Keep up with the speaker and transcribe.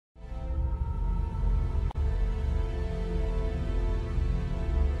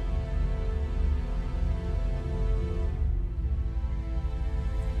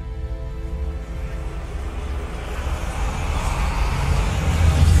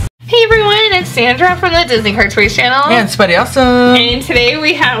Sandra from the DisneyCarToys channel. And Spidey Awesome. And today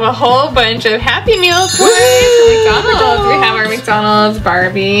we have a whole bunch of Happy Meal toys from McDonald's. We have our McDonald's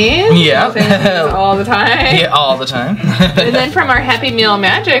Barbie. Yeah. All the time. Yeah, all the time. And then from our Happy Meal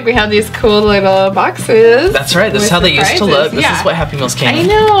Magic, we have these cool little boxes. That's right. This is how they used to look. This is what Happy Meals came in. I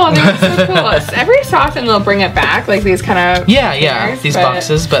know. They're so cool. Every so often they'll bring it back, like these kind of these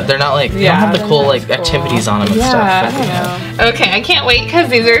boxes, but they're not like, they don't have the cool like activities on them and stuff. I know. Okay, I can't wait because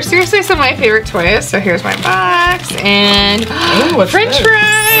these are seriously some of my favorite toys. So here's my box and French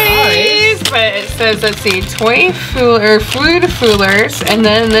fries. But it says, let's see, food foolers, and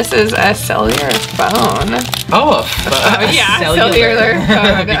then this is a cellular phone. Oh, cellular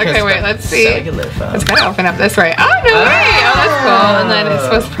phone. Okay, wait, let's see. Cellular phone. It's gotta open up this way. Oh, no way! Oh, that's cool. And then it's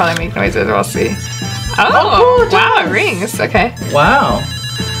supposed to probably make noises. We'll see. Oh, wow, it rings. Okay. Wow.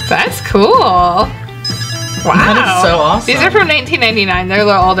 That's cool. Wow. That is so awesome. These are from 1999. They're a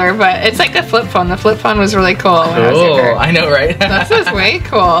little older, but it's like the flip phone. The flip phone was really cool when I was younger. I know, right? This is way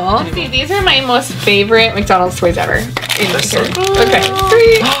cool. See, these are my most favorite McDonald's toys ever. So cool. Okay,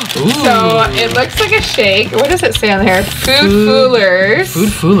 3. So it looks like a shake. What does it say on here? Food foolers. Food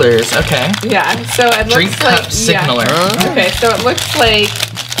foolers. Okay. Yeah. So it looks Drink like cup signaler. Okay, so it looks like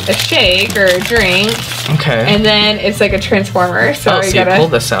a shake or a drink. Okay. And then it's like a transformer. So you gotta pull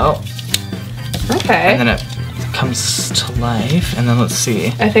this out. Okay. And then it comes to life. And then let's see.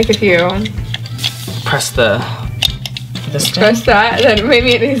 I think if you press this down. Press that, then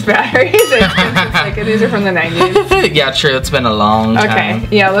maybe it needs batteries. These are from the 90s. Yeah, true. It's been a long time.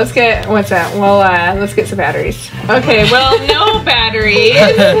 Okay. Yeah, let's get, what's that? Well, let's get some batteries. Okay, well, no batteries.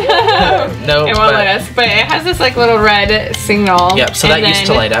 No. It won't let us, but it has this like little red signal. Yep, so that used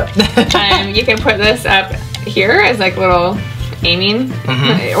to light up. You can put this up here as like little aiming,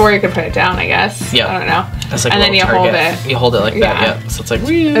 or you can put it down, I guess. Yeah. I don't know. That's like and then you hold it. You hold it like that. Yeah. So it's like.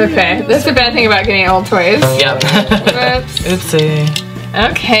 Okay. That's the bad thing about getting old toys. Yep. Oopsie.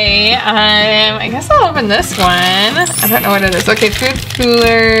 Okay. I guess I'll open this one. I don't know what it is. Okay. Food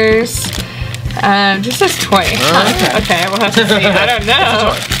coolers. Just this toy. Okay. We'll have to see. I don't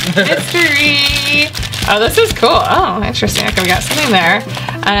know. Mystery. Oh, this is cool. Oh, interesting. Okay, we got something there.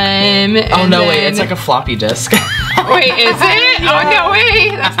 Oh no, wait! It's like a floppy disk. Wait, is it? Oh no,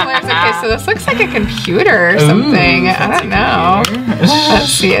 wait! That's hilarious. Okay, so this looks like a computer or something. I don't know.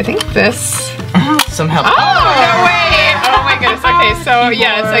 Let's see. I think this. Somehow. Oh no way! Oh my goodness. Okay, so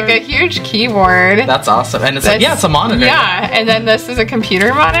yeah, it's like a huge keyboard. That's awesome, and it's like it's a monitor. Yeah, and then this is a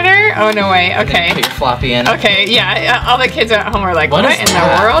computer monitor. Oh no way. Okay. Put your floppy in. Okay, yeah. All the kids at home are like, what in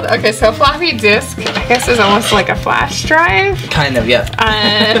the world? Okay, so floppy disk, I guess, is almost like a flash drive. Kind of, yeah.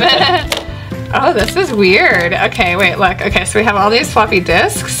 Oh, this is weird. Okay, wait, look. Okay, so we have all these floppy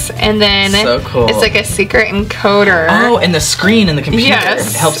disks, and then it's like a secret encoder. Oh, and the screen in the computer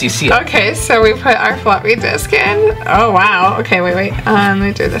helps you see it. Okay, so we put our floppy disk in. Oh, wow. Okay, wait. Let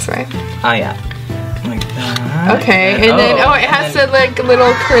me do it this way. Oh, yeah. Like that. Okay, and then, it has the like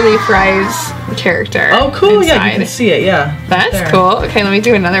little curly fries character. Oh, cool. Inside. Yeah, you can see it. Yeah. That's cool. Okay, let me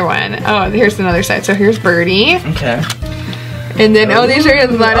do another one. Oh, here's another side. So here's Birdie. Okay. And then, these are a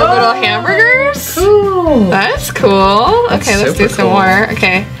lot of little hamburgers. Cool. That's cool. Okay, let's do some more.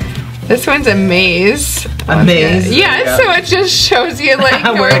 Okay. This one's a maze. A maze? Yeah, so it just shows you like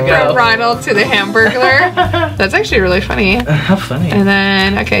going from Ronald to the Hamburglar. That's actually really funny. How funny. And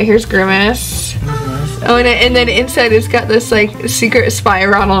then, okay, here's Grimace. Oh, and then inside it's got this like secret spy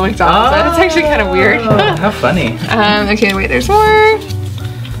Ronald McDonald. That's actually kind of weird. How funny. Okay, wait, there's more.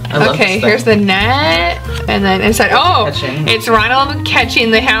 Okay, here's the net, and then inside. Oh, it's Ronald catching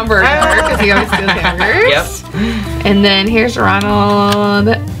the hamburger because he always steals hamburgers. Yep. And then here's Ronald.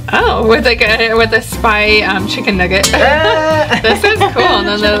 Oh, with like a spy chicken nugget. This is cool.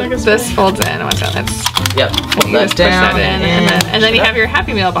 And then this folds in. What's that? Fold that down. And then you have your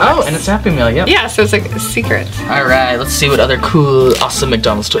Happy Meal box. Oh, and it's Happy Meal. Yep. Yeah, so it's like a secret. All right, let's see what other cool, awesome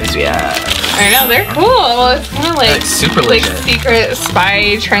McDonald's toys we have. I know they're cool. Well, it's kind of like super legit. Secret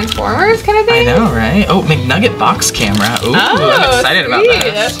spy Transformers kind of thing. I know, right? Oh, McNugget box camera. Ooh, I'm excited about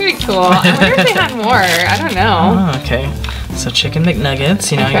that. That's pretty cool. I wonder if they had more. I don't know. Oh, okay. So chicken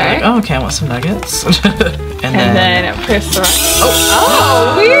McNuggets, you know, you're like, oh, okay, I want some nuggets. and then press the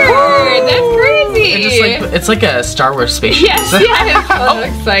Oh, weird. That's crazy. It's like a Star Wars spaceship. Yes, it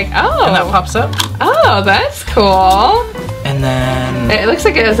looks like, And that pops up. Oh, that's cool. And then it looks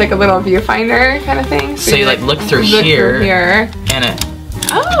like it has like a little viewfinder kind of thing. So you like look through here. And it.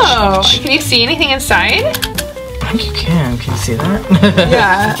 Oh, can you see anything inside? think you can. Can you see that?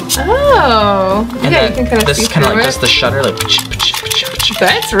 Yeah. Oh. And yeah, you can kind of see kind of like it. just the shutter, like.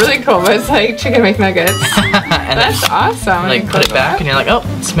 That's really cool. But it's like chicken McNuggets. That's awesome. Like put it back, and you're like, oh,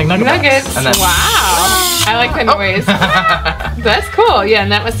 it's McNuggets. And then, wow. I like the noise. That's cool. Yeah,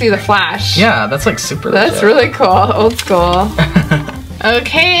 and that must be the flash. Yeah, that's like super. That's legit. really cool. Old school.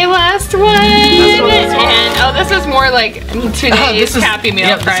 Okay, last one. And oh, this is more like today's Happy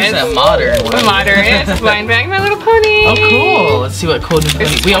Meal prize. This is a modern one. Modern. It's Blind Bag My Little Pony. Oh, cool. Let's see what cool new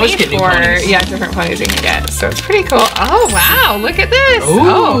ponies. We always get new ponies. Yeah, different ponies you can get. So it's pretty cool. Oh, wow. Look at this. Ooh.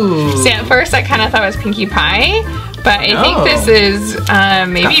 Oh. See, at first I kind of thought it was Pinkie Pie. But I think this is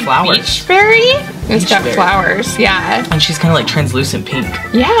maybe Beachberry. It's got flowers, yeah. And she's kind of like translucent pink.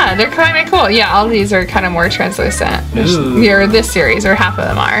 Yeah, they're kind of cool. Yeah, all these are kind of more translucent. Or this series, or half of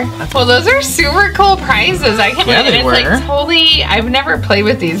them are. Well, those are super cool prizes. I can't believe it's like totally. I've never played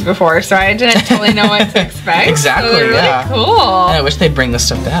with these before, so I didn't totally know what to expect. Exactly, so they're really cool. And I wish they'd bring this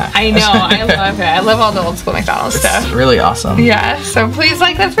stuff back. I know, I love it. I love all the old school McDonald's stuff. It's really awesome. Yeah, so please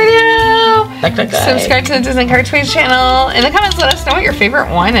like this video. Subscribe to the DisneyCarToys channel. In the comments, let us know what your favorite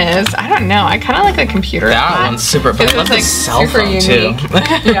one is. I don't know. I kind of like the computer. That one's super fun. I love the cell phone too.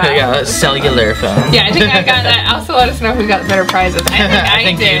 Yeah, that cellular phone. Yeah, I think I got that. Also, let us know who got the better prizes. I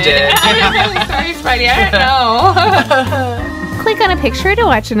think you did. I'm really sorry, Spidey. I don't know. Click on a picture to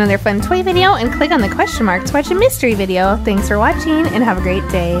watch another fun toy video, and click on the question mark to watch a mystery video. Thanks for watching, and have a great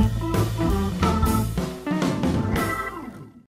day.